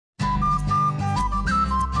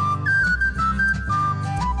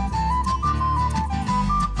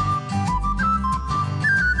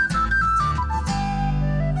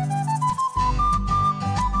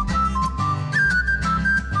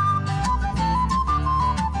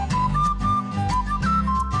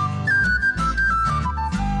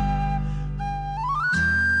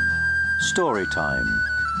Storytime.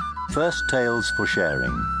 First Tales for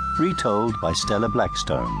Sharing. Retold by Stella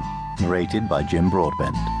Blackstone. Narrated by Jim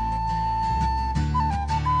Broadbent.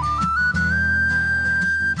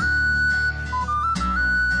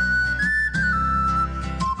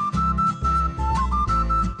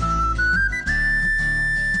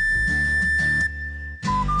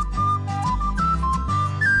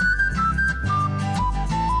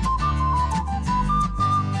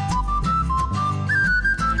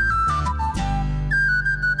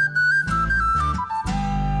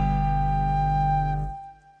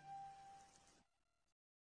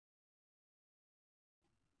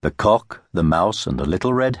 The Cock, the Mouse, and the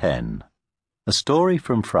Little Red Hen. A story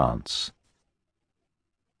from France.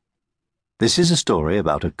 This is a story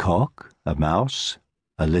about a cock, a mouse,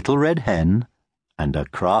 a little red hen, and a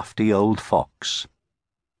crafty old fox.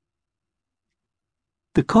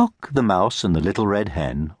 The cock, the mouse, and the little red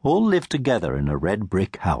hen all lived together in a red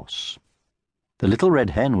brick house. The little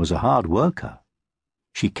red hen was a hard worker.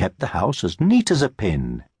 She kept the house as neat as a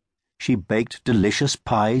pin. She baked delicious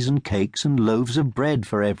pies and cakes and loaves of bread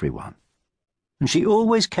for everyone. And she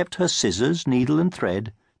always kept her scissors, needle, and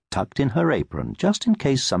thread tucked in her apron, just in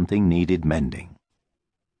case something needed mending.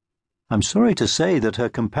 I'm sorry to say that her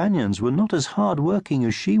companions were not as hard-working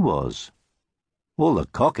as she was. All the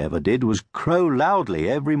cock ever did was crow loudly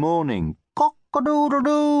every morning,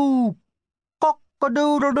 "Cock-a-doodle-doo!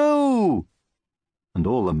 Cock-a-doodle-doo!" And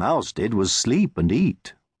all the mouse did was sleep and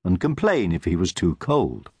eat, and complain if he was too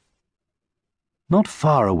cold. Not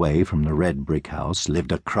far away from the red brick house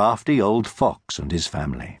lived a crafty old fox and his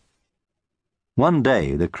family. One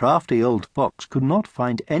day the crafty old fox could not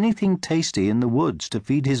find anything tasty in the woods to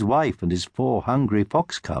feed his wife and his 4 hungry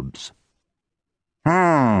fox cubs.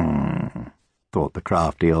 Thought the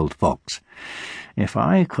crafty old fox, if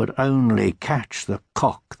I could only catch the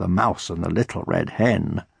cock, the mouse, and the little red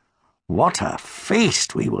hen, what a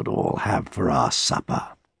feast we would all have for our supper.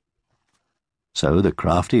 So the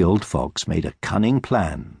crafty old fox made a cunning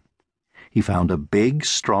plan. He found a big,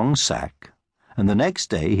 strong sack, and the next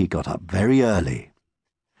day he got up very early.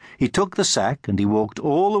 He took the sack and he walked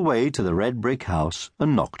all the way to the red brick house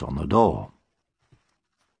and knocked on the door.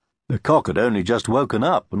 The cock had only just woken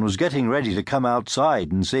up and was getting ready to come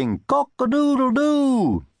outside and sing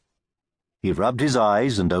cock-a-doodle-doo. He rubbed his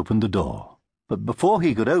eyes and opened the door, but before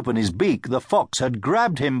he could open his beak, the fox had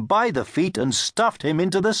grabbed him by the feet and stuffed him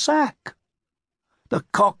into the sack. The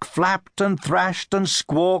cock flapped and thrashed and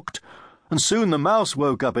squawked, and soon the mouse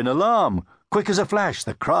woke up in alarm. Quick as a flash,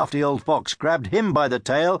 the crafty old fox grabbed him by the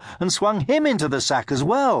tail and swung him into the sack as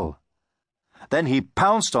well. Then he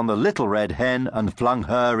pounced on the little red hen and flung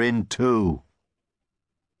her in too.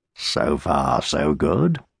 So far, so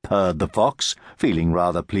good, purred the fox, feeling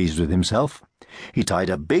rather pleased with himself. He tied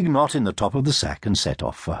a big knot in the top of the sack and set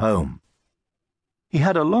off for home. He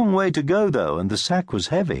had a long way to go, though, and the sack was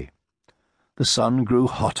heavy. The sun grew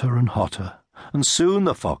hotter and hotter, and soon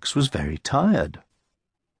the fox was very tired.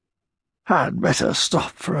 "I'd better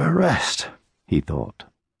stop for a rest," he thought.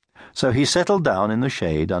 So he settled down in the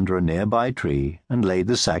shade under a nearby tree and laid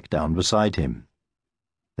the sack down beside him.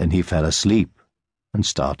 Then he fell asleep and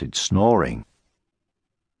started snoring.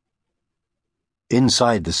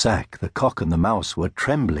 Inside the sack, the cock and the mouse were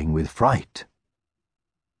trembling with fright.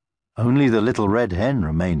 Only the little red hen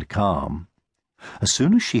remained calm. As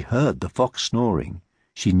soon as she heard the fox snoring,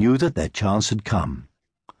 she knew that their chance had come.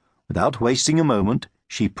 Without wasting a moment,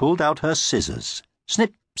 she pulled out her scissors.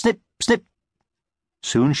 Snip, snip, snip.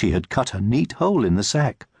 Soon she had cut a neat hole in the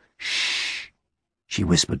sack. "Shh," she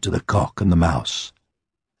whispered to the cock and the mouse.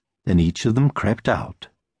 Then each of them crept out,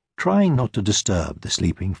 trying not to disturb the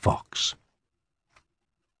sleeping fox.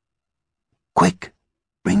 "Quick,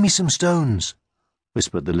 bring me some stones,"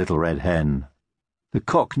 whispered the little red hen. The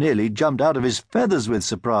cock nearly jumped out of his feathers with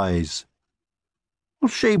surprise.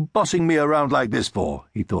 "What's she bossing me around like this for?"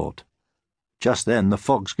 he thought. Just then the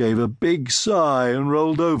fox gave a big sigh and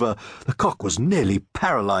rolled over. The cock was nearly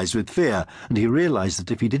paralyzed with fear, and he realized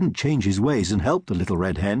that if he didn't change his ways and help the little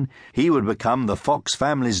red hen, he would become the fox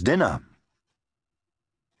family's dinner.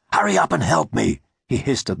 "Hurry up and help me," he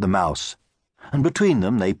hissed at the mouse, and between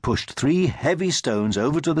them they pushed 3 heavy stones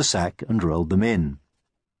over to the sack and rolled them in.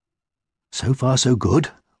 "So far, so good,"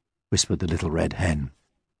 whispered the little red hen.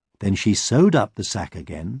 Then she sewed up the sack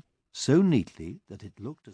again, so neatly that it looked as